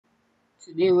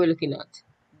Today we're looking at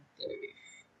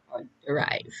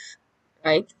Deriv,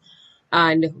 right?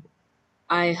 And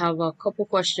I have a couple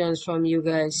questions from you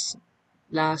guys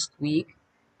last week.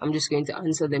 I'm just going to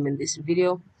answer them in this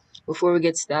video. Before we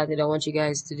get started, I want you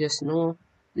guys to just know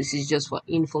this is just for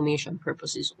information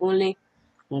purposes only.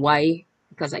 Why?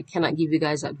 Because I cannot give you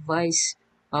guys advice.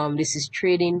 This is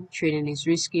trading. Trading is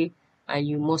risky, and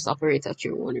you must operate at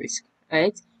your own risk,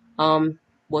 right?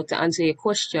 But to answer your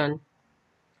question,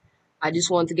 I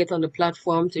just want to get on the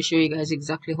platform to show you guys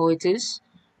exactly how it is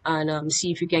and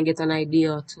see if you can get an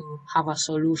idea to have a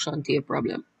solution to your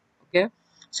problem. Okay,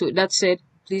 so with that said,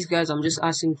 please guys, I'm just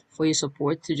asking for your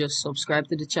support to just subscribe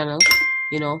to the channel,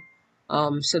 you know,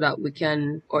 so that we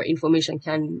can, or information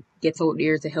can get out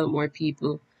there to help more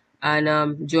people,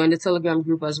 and join the Telegram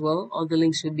group as well. All the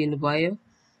links will be in the bio,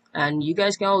 and you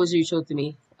guys can always reach out to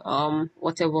me.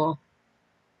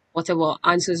 Whatever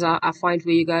answers I find for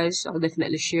you guys, I'll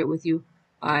definitely share it with you.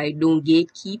 I don't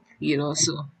gatekeep,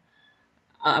 so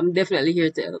I'm definitely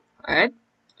here to help. Alright?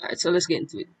 Alright, so let's get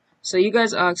into it. So you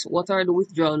guys asked, what are the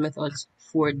withdrawal methods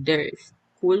for Deriv?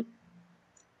 Cool.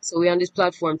 So we're on this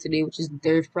platform today, which is the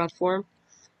Deriv platform.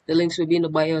 The links will be in the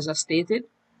bio as I stated.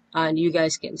 And you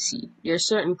guys can see there are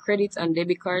certain credit and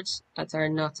debit cards that are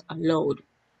not allowed.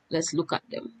 Let's look at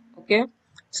them. Okay?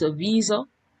 So Visa,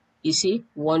 you see,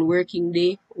 one working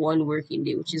day,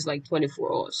 which is like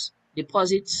 24 hours.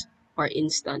 Deposits are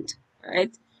instant,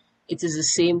 right? It is the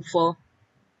same for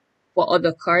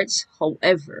other cards.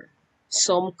 However,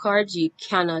 some cards you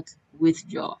cannot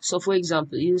withdraw. So for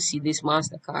example, you see this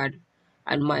MasterCard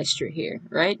and Maestro here,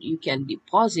 right? You can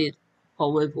deposit,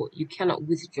 however, you cannot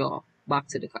withdraw back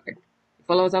to the card. You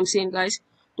follow what I'm saying, guys?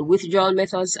 The withdrawal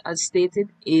methods as stated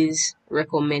is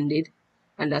recommended,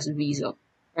 and that's Visa,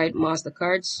 right?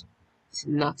 MasterCards is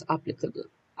not applicable,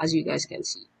 as you guys can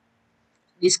see.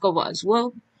 Discover as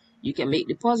well, you can make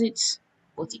deposits,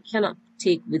 but you cannot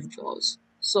take withdrawals.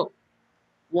 So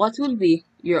what will be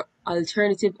your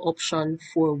alternative option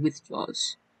for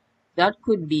withdrawals? That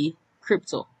could be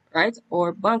crypto, right?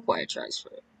 Or bank wire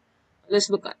transfer. Let's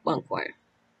look at bank wire.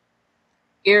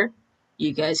 Here,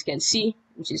 you guys can see,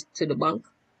 which is to the bank,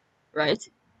 right?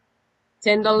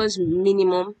 $10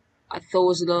 minimum,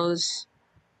 $1,000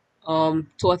 to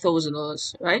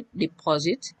 $1,000, right?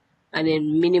 Deposit, and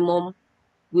then minimum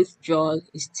withdrawal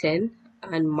is 10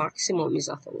 and maximum is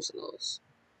 $1,000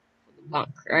 for the bank,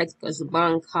 right? Because the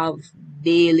bank have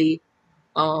daily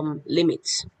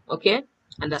limits, okay,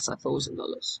 and that's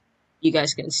 $1,000. You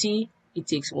guys can see it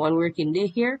takes 1 working day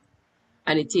here,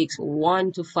 and it takes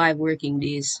 1 to 5 working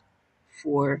days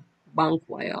for bank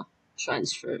wire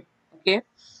transfer. Okay,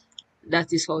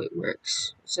 that is how it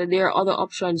works. So there are other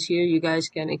options here. You guys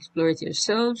can explore it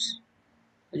yourselves.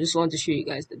 I just want to show you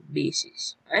guys the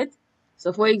basics, right?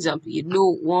 So for example, you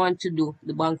don't want to do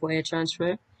the bank wire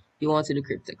transfer, you want to do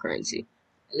cryptocurrency.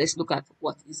 Let's look at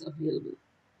what is available.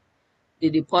 The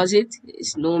deposit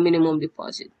is no minimum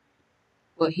deposit,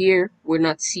 but here we're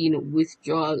not seeing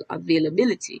withdrawal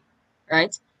availability,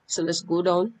 right? So let's go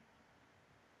down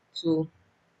to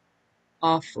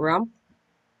off ramp,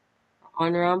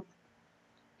 on ramp,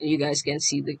 and you guys can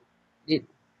see the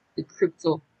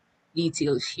crypto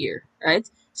details here, right?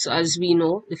 So as we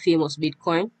know, the famous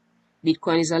Bitcoin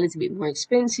is a little bit more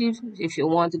expensive. If you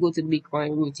want to go to the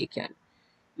Bitcoin route, you can.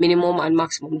 Minimum and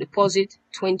maximum deposit,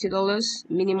 $20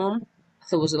 minimum,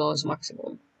 $1,000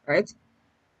 maximum, right?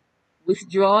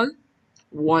 Withdrawal,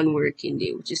 1 working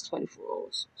day, which is 24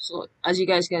 hours. So as you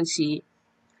guys can see,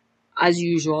 as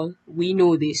usual, we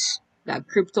know this, that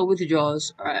crypto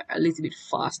withdrawals are a little bit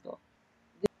faster.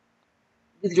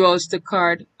 Withdrawals to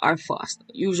card are faster,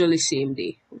 usually same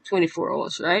day, 24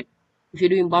 hours, right? If you're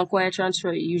doing bank wire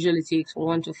transfer, it usually takes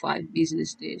 1 to 5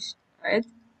 business days, right?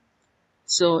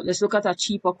 So let's look at a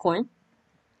cheaper coin.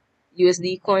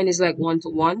 USD coin is like 1 to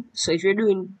 1. So if you're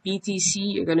doing BTC,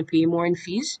 you're going to pay more in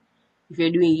fees. If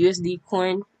you're doing USD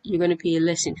coin, you're going to pay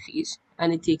less in fees,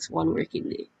 and it takes 1 working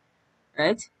day,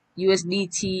 right?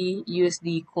 USDT,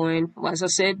 USD coin, as I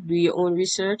said, do your own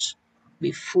research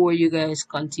before you guys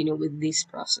continue with this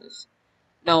process.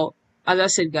 Now, as I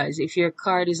said, guys, if your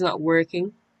card is not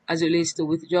working as it relates to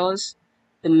withdrawals,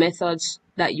 the methods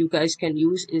that you guys can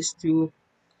use is through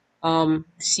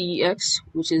CEX,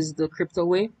 which is the crypto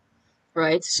way,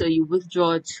 right? So you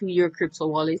withdraw it to your crypto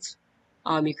wallet,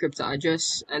 your crypto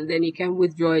address, and then you can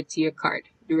withdraw it to your card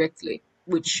directly,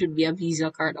 which should be a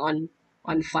Visa card on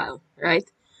file, right?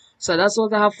 So that's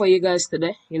what I have for you guys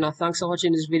today. Thanks for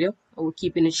watching this video. We're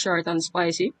keeping it short and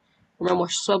spicy. Remember,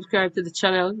 subscribe to the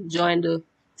channel, join the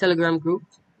Telegram group,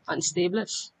 and stay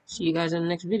blessed. See you guys in the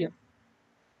next video.